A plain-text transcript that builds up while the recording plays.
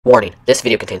Warning, this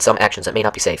video contains some actions that may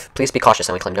not be safe. Please be cautious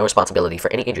and we claim no responsibility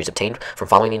for any injuries obtained from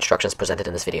following the instructions presented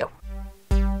in this video.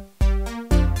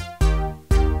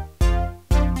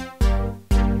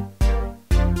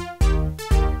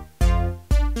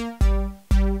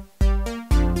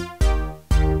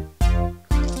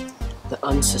 The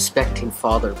unsuspecting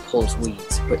father pulls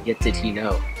weeds, but yet did he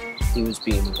know he was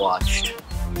being watched.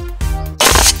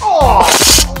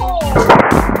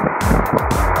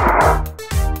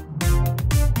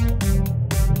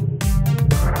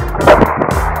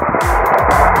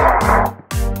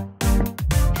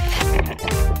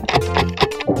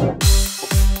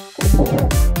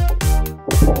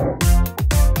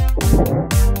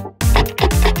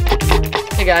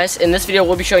 Hey guys, in this video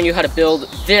we'll be showing you how to build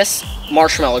this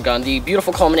marshmallow gun, the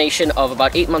beautiful culmination of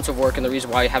about 8 months of work and the reason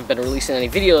why I haven't been releasing any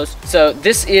videos. So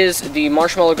this is the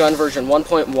Marshmallow Gun version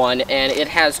 1.1 and it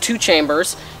has 2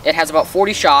 chambers. It has about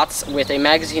 40 shots with a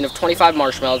magazine of 25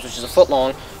 marshmallows, which is a foot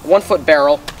long, 1 foot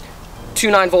barrel, 2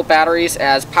 9-volt batteries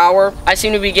as power. I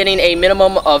seem to be getting a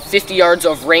minimum of 50 yards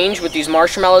of range with these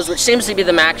marshmallows, which seems to be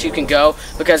the max you can go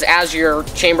because as your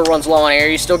chamber runs low on air,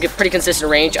 you still get pretty consistent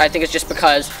range. I think it's just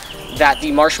because that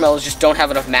the marshmallows just don't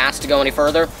have enough mass to go any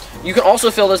further. You can also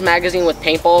fill this magazine with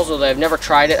paintballs, although I've never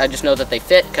tried it. I just know that they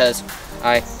fit because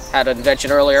I had an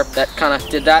invention earlier that kind of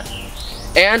did that.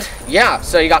 And yeah,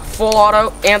 so you got full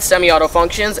auto and semi-auto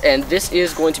functions, and this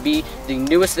is going to be the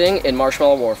newest thing in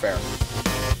marshmallow warfare.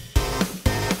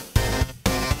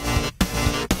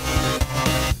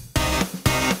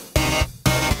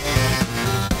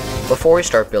 Before we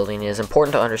start building, it is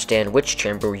important to understand which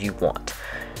chamber you want.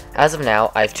 As of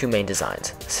now, I have 2 main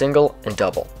designs, single and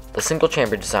double. The single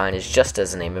chamber design is just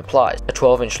as the name implies, a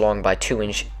 12-inch long by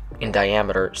 2-inch in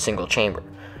diameter single chamber.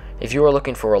 If you are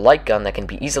looking for a light gun that can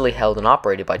be easily held and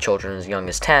operated by children as young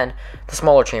as 10, the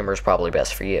smaller chamber is probably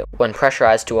best for you. When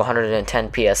pressurized to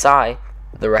 110 psi,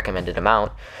 the recommended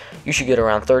amount, you should get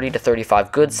around 30 to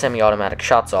 35 good semi-automatic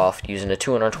shots off using a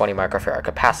 220 microfarad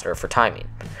capacitor for timing.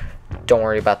 Don't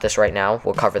worry about this right now,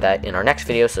 we'll cover that in our next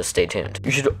video, so stay tuned.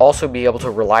 You should also be able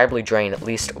to reliably drain at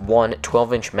least one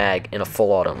 12-inch mag in a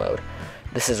full auto mode.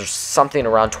 This is something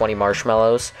around 20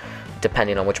 marshmallows,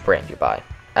 depending on which brand you buy.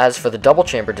 As for the double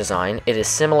chamber design, it is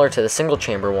similar to the single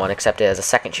chamber one except it has a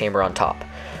second chamber on top.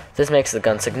 This makes the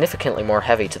gun significantly more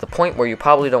heavy to the point where you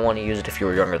probably don't want to use it if you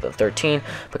are younger than 13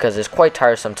 because it is quite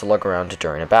tiresome to lug around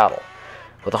during a battle.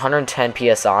 With 110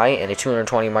 psi and a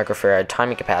 220 microfarad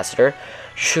timing capacitor, you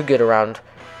should get around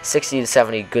 60 to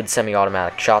 70 good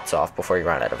semi-automatic shots off before you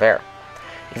run out of air.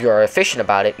 If you are efficient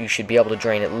about it, you should be able to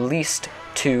drain at least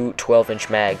 2 12-inch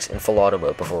mags in full auto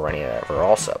mode before running out of air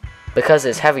also. Because it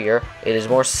is heavier, it is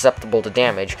more susceptible to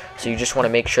damage, so you just want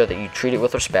to make sure that you treat it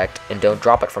with respect and don't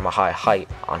drop it from a high height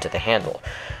onto the handle,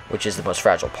 which is the most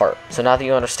fragile part. So now that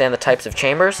you understand the types of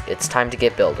chambers, it's time to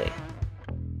get building.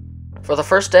 For the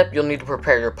first step, you'll need to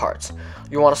prepare your parts.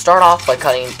 You want to start off by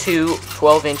cutting 2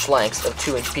 12-inch lengths of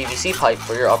 2-inch PVC pipe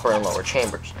for your upper and lower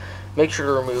chambers. Make sure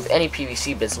to remove any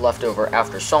PVC bits left over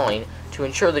after sawing to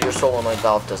ensure that your solenoid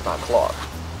valve does not clog.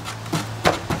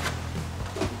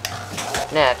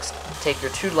 Next, take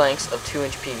your 2 lengths of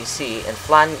 2-inch PVC and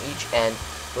flatten each end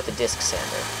with a disc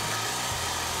sander.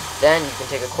 Then you can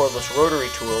take a cordless rotary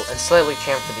tool and slightly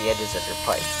chamfer the edges of your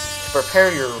pipe. To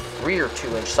prepare your rear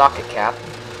 2-inch socket cap,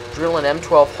 drill an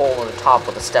M12 hole in the top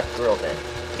with a step drill bit.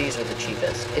 These are the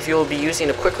cheapest. If you will be using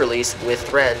a quick release with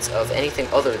threads of anything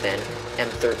other than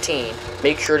M13,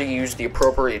 make sure to use the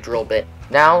appropriate drill bit.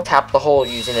 Now tap the hole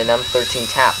using an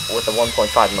M13 tap with a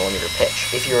 1.5mm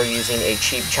pitch if you are using a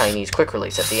cheap Chinese quick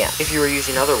release at the end. If you are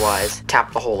using otherwise,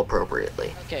 tap the hole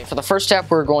appropriately. Okay, for the first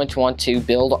step we're going to want to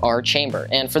build our chamber,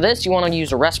 and for this you want to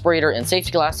use a respirator and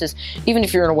safety glasses. Even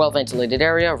if you're in a well-ventilated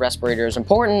area, a respirator is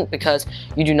important because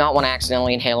you do not want to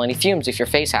accidentally inhale any fumes if your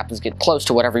face happens to get close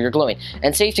to whatever you're gluing.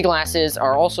 And safety glasses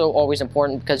are also always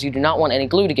important because you do not want any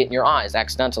glue to get in your eyes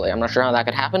accidentally. I'm not sure how that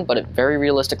could happen, but it very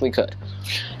realistically could.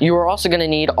 You are also going to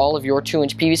need all of your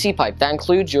 2-inch PVC pipe. That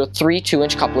includes your 3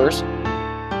 2-inch couplers,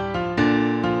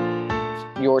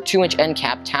 your 2-inch end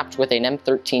cap tapped with an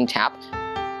M13 tap,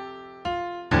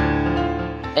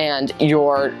 and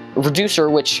your reducer,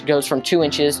 which goes from 2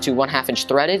 inches to 1/2 inch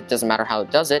threaded. Doesn't matter how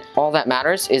it does it. All that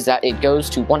matters is that it goes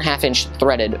to 1/2 inch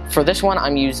threaded. For this one,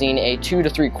 I'm using a 2 to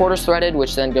 3/4 threaded,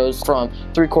 which then goes from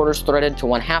 3/4 threaded to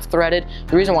 1/2 threaded.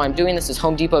 The reason why I'm doing this is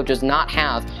Home Depot does not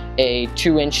have a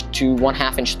 2-inch to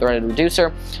 1/2 inch threaded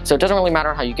reducer, so it doesn't really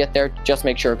matter how you get there. Just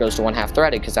make sure it goes to 1/2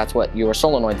 threaded because that's what your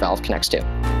solenoid valve connects to.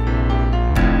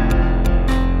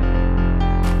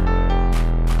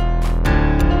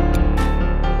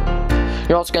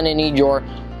 You're also going to need your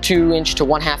 2" to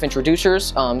 1/2"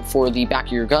 reducers for the back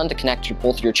of your gun to connect to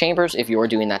both your chambers if you are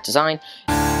doing that design.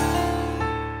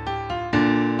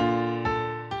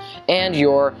 And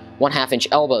your 1/2"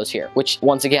 elbows here, which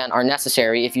once again are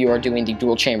necessary if you are doing the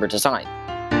dual chamber design.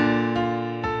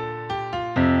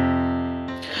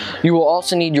 You will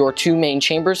also need your 2 main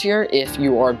chambers here if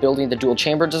you are building the dual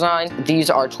chamber design. These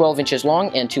are 12 inches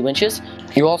long and 2 inches.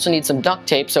 You also need some duct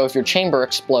tape, so if your chamber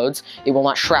explodes, it will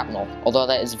not shrapnel, although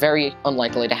that is very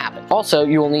unlikely to happen. Also,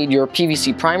 you will need your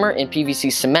PVC primer and PVC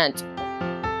cement,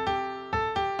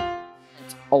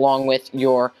 along with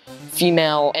your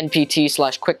female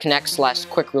NPT/quick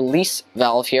connect/quick release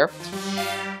valve here.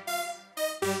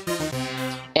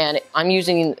 And I'm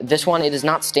using this one. It is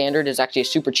not standard. It's actually a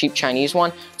super cheap Chinese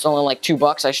one. It's only like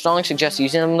 $2. I strongly suggest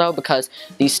using them though, because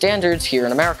these standards here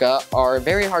in America are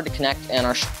very hard to connect and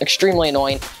are extremely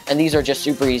annoying, and these are just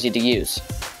super easy to use.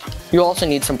 You also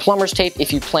need some plumber's tape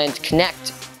if you plan to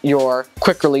connect your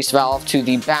quick release valve to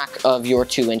the back of your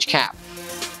 2" cap.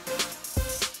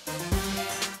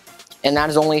 And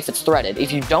that is only if it's threaded.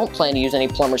 If you don't plan to use any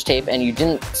plumber's tape and you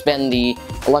didn't spend the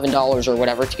 $11 or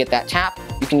whatever to get that tap,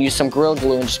 you can use some Gorilla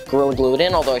Glue and just Gorilla Glue it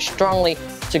in, although I strongly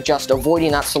suggest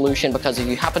avoiding that solution, because if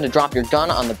you happen to drop your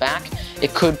gun on the back,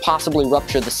 it could possibly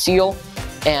rupture the seal,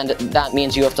 and that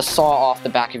means you have to saw off the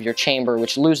back of your chamber,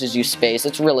 which loses you space.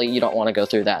 It's really, you don't want to go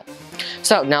through that.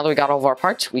 So now that we got all of our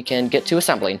parts, we can get to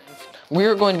assembling.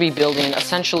 We're going to be building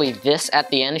essentially this at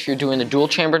the end if you're doing the dual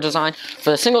chamber design.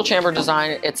 For the single chamber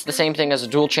design, it's the same thing as a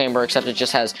dual chamber, except it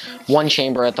just has one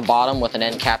chamber at the bottom with an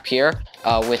end cap here,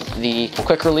 with the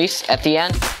quick release at the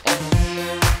end.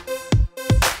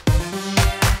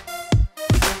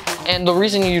 And the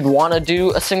reason you'd want to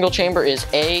do a single chamber is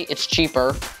A, it's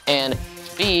cheaper, and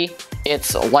B,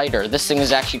 it's lighter. This thing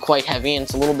is actually quite heavy and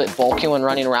it's a little bit bulky when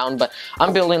running around, but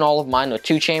I'm building all of mine with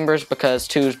 2 chambers because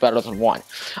 2 is better than 1.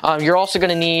 You're also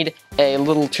going to need a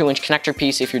little 2" connector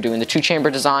piece if you're doing the 2 chamber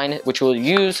design, which we'll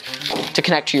use to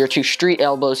connect to your 2 street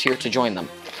elbows here to join them.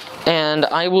 And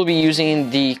I will be using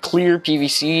the clear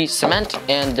PVC cement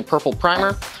and the purple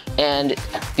primer, and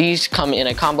these come in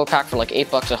a combo pack for like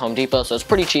 $8 at Home Depot, so it's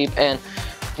pretty cheap, and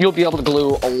you'll be able to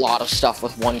glue a lot of stuff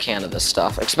with 1 can of this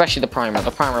stuff, especially the primer.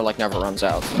 The primer like never runs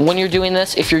out. When you're doing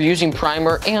this, if you're using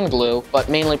primer and glue, but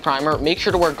mainly primer, make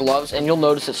sure to wear gloves, and you'll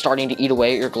notice it's starting to eat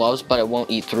away at your gloves, but it won't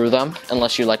eat through them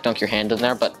unless you like dunk your hand in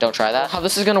there, but don't try that. How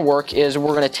this is going to work is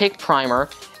we're going to take primer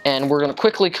and we're going to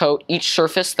quickly coat each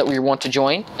surface that we want to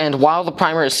join, and while the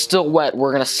primer is still wet,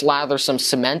 we're going to slather some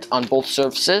cement on both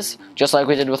surfaces, just like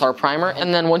we did with our primer.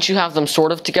 And then once you have them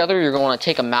sort of together, you're going to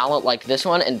take a mallet like this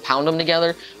one and pound them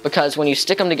together, because when you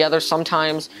stick them together,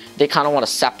 sometimes they kind of want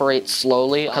to separate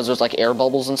slowly because there's like air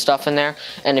bubbles and stuff in there,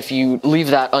 and if you leave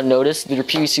that unnoticed, your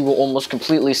PVC will almost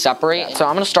completely separate. So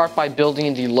I'm going to start by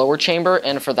building the lower chamber,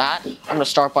 and for that, I'm going to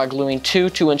start by gluing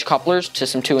 2 2" couplers to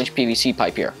some 2" PVC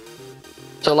pipe here.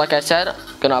 So like I said,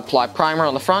 I'm going to apply primer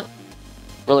on the front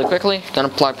really quickly, then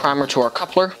apply primer to our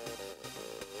coupler,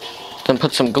 then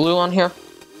put some glue on here,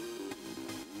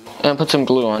 and put some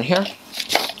glue on here.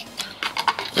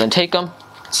 Then take them,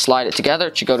 slide it together,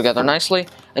 it should go together nicely,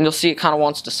 and you'll see it kind of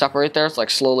wants to separate there. It's like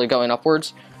slowly going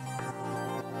upwards.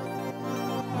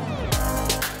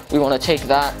 We want to take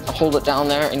that, hold it down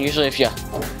there, and usually if you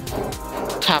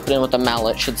tap it in with the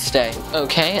mallet, it should stay.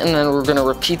 Okay, and then we're going to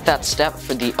repeat that step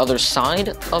for the other side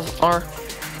of our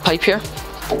pipe here.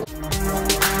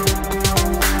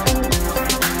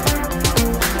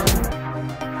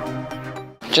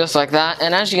 Just like that,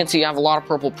 and as you can see, I have a lot of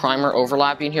purple primer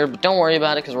overlapping here, but don't worry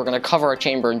about it because we're going to cover our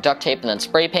chamber in duct tape and then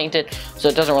spray paint it, so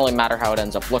it doesn't really matter how it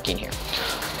ends up looking here.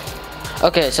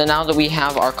 Okay, so now that we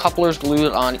have our couplers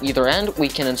glued on either end, we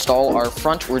can install our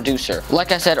front reducer.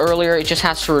 Like I said earlier, it just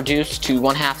has to reduce to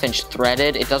 1/2"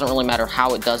 threaded. It doesn't really matter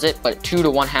how it does it, but 2 to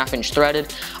 1/2"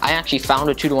 threaded. I actually found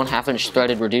a 2 to 1/2"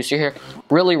 threaded reducer here.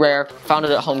 Really rare. Found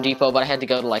it at Home Depot, but I had to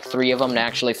go to like 3 of them to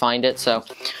actually find it. So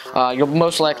you'll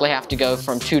most likely have to go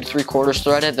from 2 to 3/4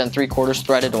 threaded, then 3/4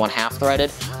 threaded to 1/2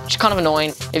 threaded, which is kind of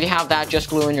annoying. If you have that,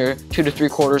 just glue in your 2 to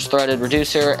 3/4 threaded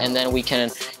reducer, and then we can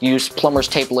use plumber's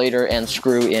tape later and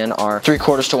screw in our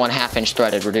 3/4 to 1/2"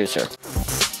 threaded reducer.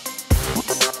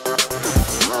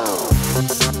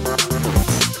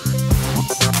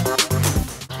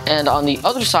 And on the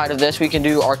other side of this, we can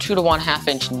do our 2 to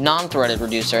 1/2" non-threaded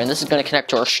reducer, and this is going to connect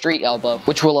to our street elbow,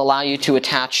 which will allow you to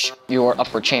attach your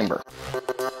upper chamber.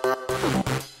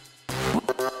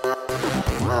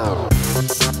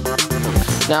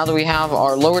 Now that we have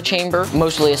our lower chamber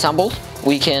mostly assembled,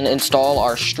 we can install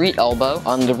our street elbow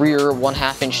on the rear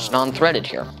 1/2" non-threaded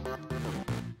here.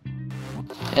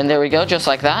 And there we go, just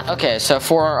like that. Okay, so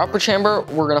for our upper chamber,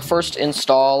 we're gonna first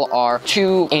install our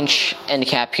 2-inch end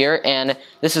cap here, and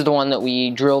this is the one that we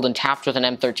drilled and tapped with an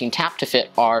M13 tap to fit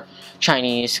our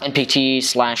Chinese NPT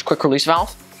 / quick release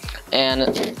valve.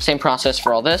 And same process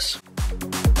for all this.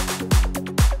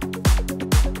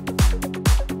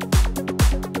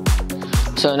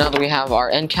 So now that we have our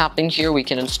end cap in here, we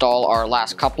can install our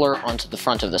last coupler onto the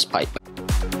front of this pipe.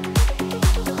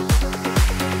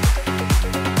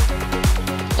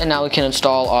 And now we can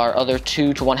install our other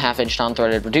 2 to 1/2 inch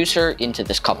non-threaded reducer into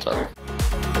this coupler.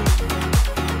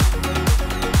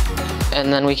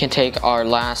 And then we can take our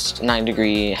last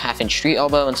 9-degree 1/2 inch street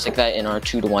elbow and stick that in our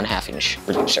 2 to 1/2 inch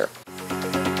reducer.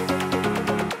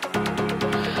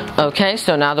 Okay,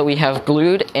 so now that we have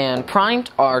glued and primed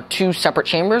our 2 separate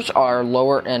chambers, our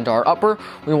lower and our upper,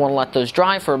 we want to let those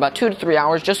dry for about 2 to 3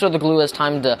 hours just so the glue has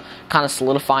time to kind of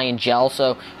solidify and gel.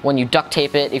 So when you duct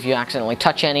tape it, if you accidentally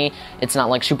touch any, it's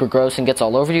not like super gross and gets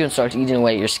all over you and starts eating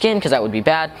away at your skin, because that would be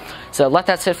bad. So let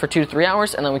that sit for 2 to 3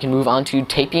 hours, and then we can move on to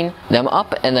taping them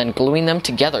up and then gluing them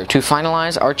together to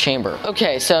finalize our chamber.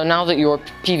 Okay, so now that your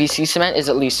PVC cement is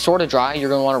at least sort of dry, you're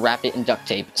going to want to wrap it in duct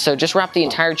tape. So just wrap the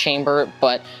entire chamber,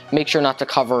 but make sure not to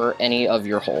cover any of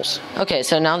your holes. Okay,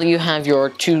 so now that you have your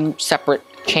 2 separate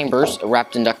chambers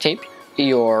wrapped in duct tape,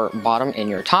 your bottom and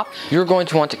your top, you're going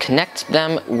to want to connect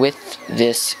them with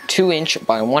this 2-inch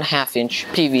by 1/2 inch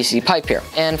PVC pipe here.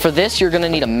 And for this, you're going to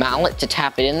need a mallet to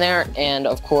tap it in there, and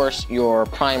of course your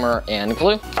primer and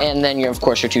glue, and then of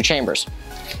course your 2 chambers.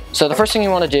 So the first thing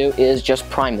you want to do is just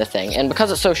prime the thing, and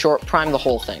because it's so short, prime the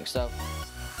whole thing. So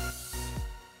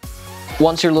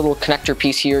once your little connector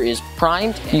piece here is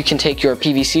primed, you can take your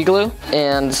PVC glue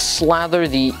and slather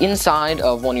the inside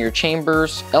of one of your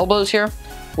chambers elbows here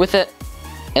with it,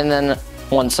 and then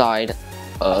one side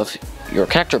of your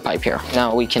connector pipe here.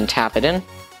 Now we can tap it in,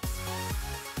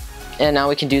 and now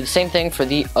we can do the same thing for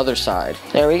the other side.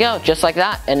 There we go, just like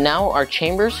that, and now our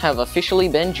chambers have officially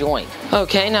been joined.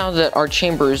 Okay, now that our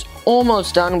chamber is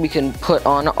almost done, we can put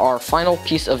on our final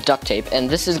piece of duct tape, and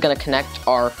this is going to connect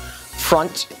our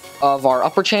front of our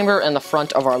upper chamber and the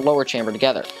front of our lower chamber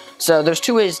together. So there's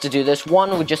 2 ways to do this.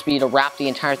 One would just be to wrap the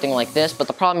entire thing like this, but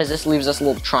the problem is this leaves us a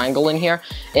little triangle in here,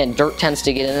 and dirt tends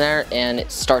to get in there and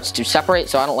it starts to separate,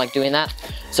 so I don't like doing that.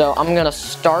 So I'm gonna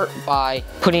start by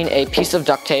putting a piece of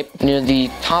duct tape near the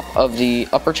top of the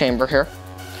upper chamber here,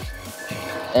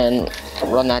 and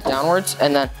run that downwards,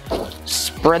 and then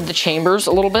spread the chambers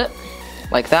a little bit,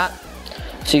 like that,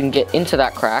 so you can get into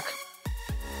that crack.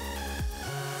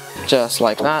 Just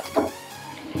like that.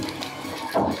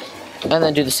 And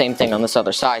then do the same thing on this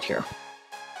other side here.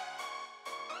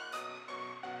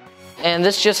 And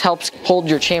this just helps hold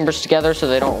your chambers together so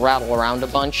they don't rattle around a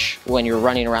bunch when you're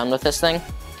running around with this thing.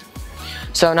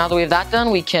 So now that we have that done,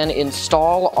 we can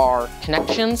install our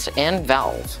connections and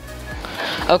valve.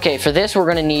 Okay, for this we're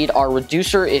going to need our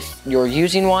reducer if you're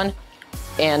using one,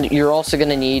 and you're also going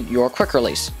to need your quick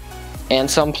release and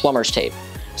some plumber's tape.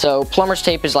 So plumber's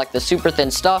tape is like the super thin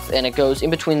stuff, and it goes in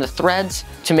between the threads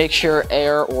to make sure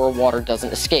air or water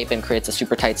doesn't escape and creates a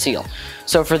super tight seal.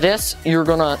 So for this, you're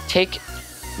gonna take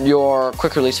your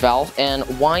quick release valve and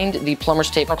wind the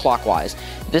plumber's tape clockwise.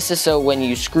 This is so when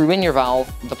you screw in your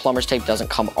valve, the plumber's tape doesn't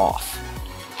come off.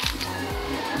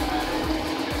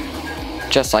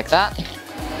 Just like that.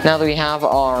 Now that we have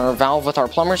our valve with our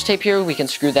plumber's tape here, we can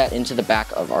screw that into the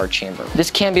back of our chamber.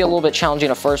 This can be a little bit challenging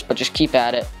at first, but just keep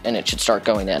at it and it should start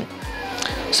going in.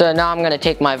 So now I'm going to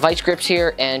take my vice grips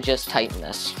here and just tighten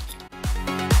this.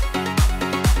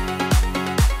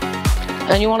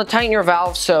 And you want to tighten your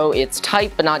valve so it's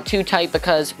tight but not too tight,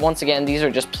 because once again these are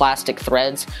just plastic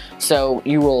threads, so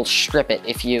you will strip it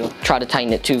if you try to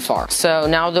tighten it too far. So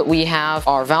now that we have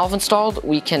our valve installed,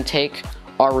 we can take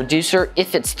our reducer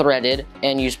if it's threaded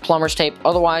and use plumber's tape,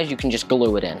 otherwise you can just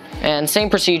glue it in. And same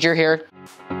procedure here.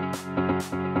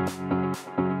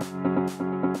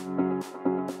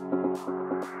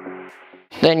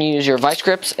 Then use your vice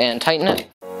grips and tighten it.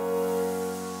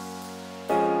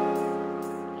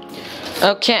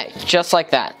 Okay, just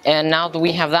like that. And now that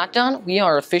we have that done, we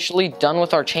are officially done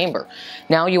with our chamber.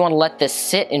 Now you want to let this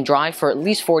sit and dry for at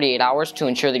least 48 hours to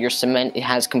ensure that your cement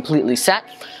has completely set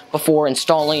before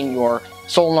installing your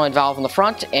solenoid valve in the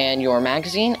front and your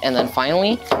magazine, and then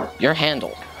finally your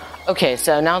handle. Okay,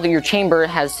 so now that your chamber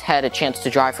has had a chance to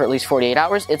dry for at least 48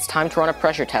 hours, it's time to run a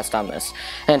pressure test on this.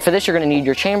 And for this you're going to need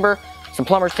your chamber, some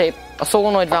plumber's tape, a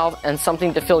solenoid valve, and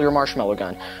something to fill your marshmallow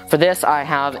gun. For this I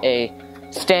have a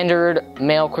standard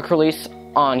male quick release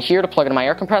on here to plug into my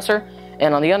air compressor,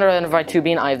 and on the other end of my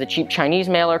tubing I have the cheap Chinese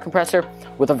male air compressor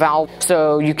with a valve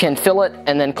so you can fill it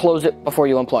and then close it before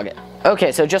you unplug it.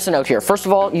 Okay, so just a note here. First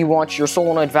of all, you want your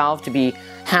solenoid valve to be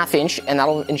 1/2 inch, and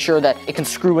that'll ensure that it can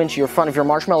screw into your front of your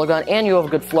marshmallow gun and you have a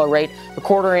good flow rate. The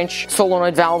 1/4 inch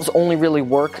solenoid valves only really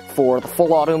work for the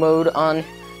full auto mode on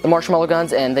the marshmallow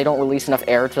guns, and they don't release enough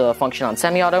air to function on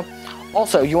semi-auto.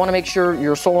 Also, you want to make sure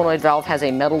your solenoid valve has a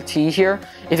metal T here.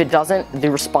 If it doesn't, the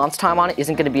response time on it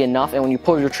isn't going to be enough, and when you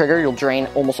pull your trigger, you'll drain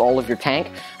almost all of your tank,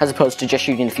 as opposed to just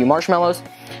shooting a few marshmallows.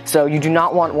 So you do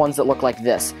not want ones that look like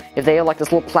this. If they have like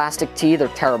this little plastic T, they're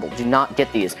terrible. Do not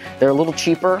get these. They're a little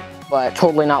cheaper, but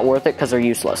totally not worth it because they're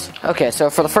useless. Okay, so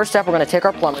for the first step, we're going to take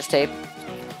our plumber's tape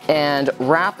and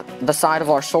wrap the side of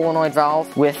our solenoid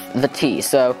valve with the T.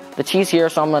 So the T's here,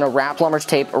 so I'm going to wrap plumber's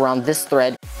tape around this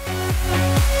thread.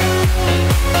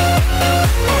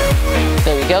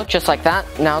 There we go, just like that.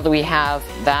 Now that we have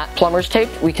that plumber's tape,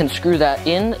 we can screw that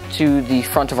in to the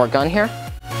front of our gun here.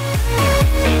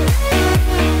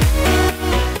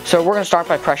 So we're going to start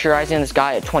by pressurizing this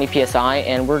guy at 20 psi,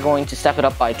 and we're going to step it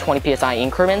up by 20 psi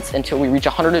increments until we reach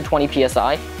 120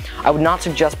 psi. I would not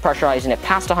suggest pressurizing it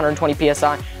past 120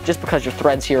 psi just because your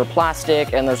threads here are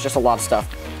plastic and there's just a lot of stuff.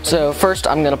 So first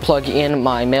I'm going to plug in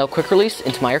my male quick release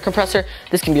into my air compressor.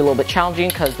 This can be a little bit challenging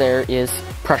because there is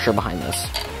pressure behind this.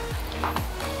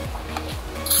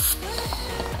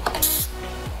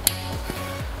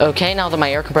 Okay, now that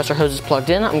my air compressor hose is plugged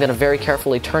in, I'm going to very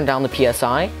carefully turn down the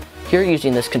PSI here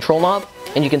using this control knob,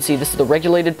 and you can see this is the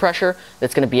regulated pressure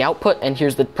that's going to be output, and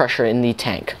here's the pressure in the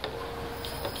tank.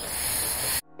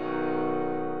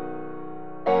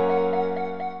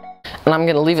 And I'm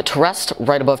going to leave it to rest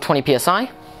right above 20 psi.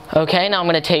 Okay, now I'm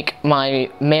going to take my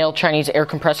male Chinese air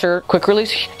compressor quick release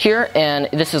here, and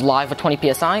this is live at 20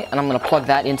 psi, and I'm going to plug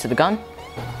that into the gun.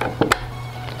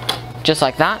 Just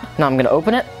like that. Now I'm going to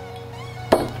open it.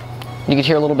 You can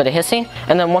hear a little bit of hissing,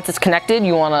 and then once it's connected,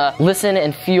 you want to listen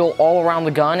and feel all around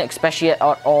the gun, especially at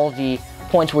all the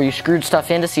points where you screwed stuff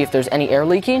in to see if there's any air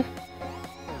leaking.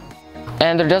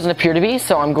 And there doesn't appear to be,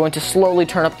 so I'm going to slowly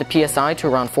turn up the PSI to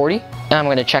around 40, and I'm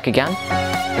going to check again.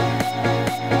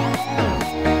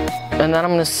 And then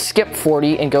I'm going to skip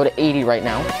 40 and go to 80 right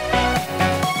now.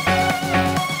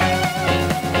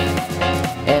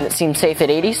 And it seems safe at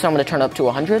 80, so I'm going to turn up to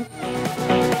 100.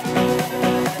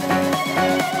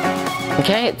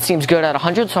 Okay, it seems good at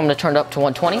 100, so I'm going to turn it up to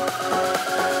 120.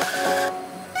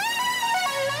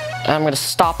 And I'm going to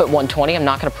stop at 120. I'm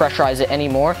not going to pressurize it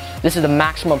anymore. This is the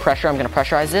maximum pressure I'm going to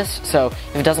pressurize this, so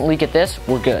if it doesn't leak at this,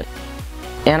 we're good.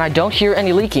 And I don't hear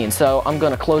any leaking, so I'm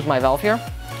going to close my valve here,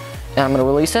 and I'm going to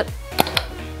release it.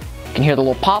 You can hear the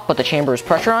little pop, but the chamber is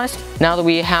pressurized. Now that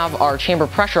we have our chamber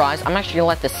pressurized, I'm actually going to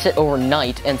let this sit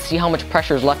overnight and see how much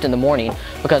pressure is left in the morning,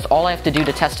 because all I have to do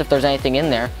to test if there's anything in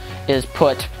there is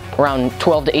put around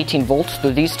 12 to 18 volts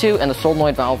through these two, and the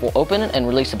solenoid valve will open and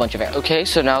release a bunch of air. Okay,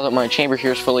 so now that my chamber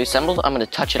here is fully assembled, I'm going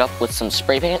to touch it up with some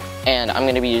spray paint, and I'm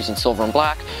going to be using silver and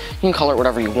black. You can color it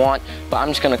whatever you want, but I'm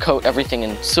just going to coat everything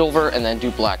in silver and then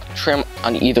do black trim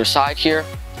on either side here.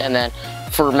 And then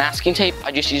for masking tape,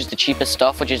 I just use the cheapest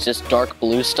stuff, which is this dark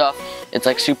blue stuff. It's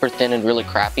like super thin and really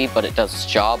crappy, but it does its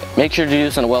job. Make sure to do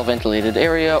this in a well-ventilated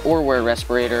area or wear a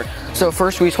respirator. So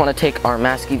first we just want to take our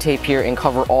masking tape here and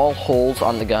cover all holes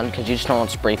on the gun, because you just don't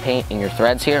want spray paint in your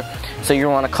threads here. So you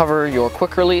want to cover your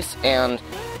quick release and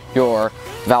your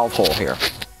valve hole here.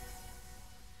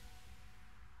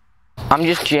 I'm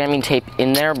just jamming tape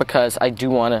in there because I do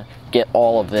want to get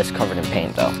all of this covered in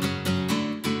paint though.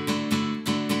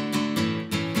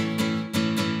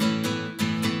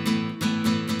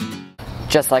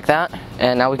 Just like that,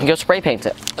 and now we can go spray paint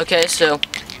it. Okay, so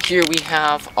here we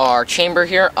have our chamber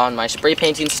here on my spray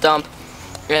painting stump,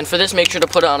 and for this make sure to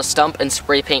put it on a stump and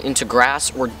spray paint into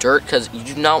grass or dirt, because you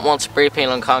do not want spray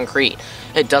paint on concrete.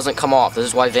 It doesn't come off. This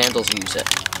is why vandals use it.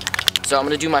 So I'm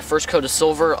going to do my first coat of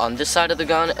silver on this side of the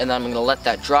gun, and then I'm going to let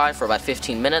that dry for about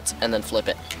 15 minutes and then flip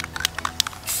it.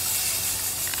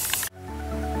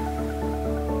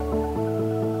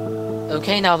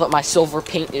 Okay, now that my silver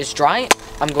paint is dry,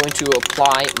 I'm going to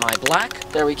apply my black.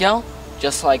 There we go,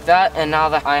 just like that. And now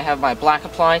that I have my black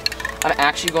applied, I'm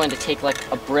actually going to take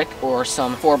like a brick or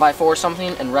some 4x4 or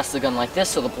something and rest the gun like this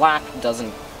so the black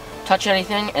doesn't touch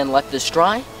anything, and let this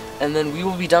dry, and then we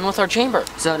will be done with our chamber.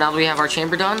 So now that we have our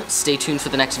chamber done, stay tuned for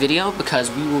the next video, because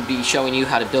we will be showing you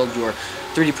how to build your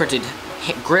 3D printed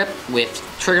grip with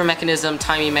trigger mechanism,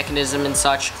 timing mechanism and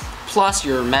such, plus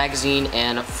your magazine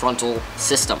and frontal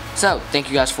system. So, thank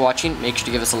you guys for watching. Make sure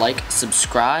to give us a like,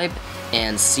 subscribe,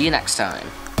 and see you next time.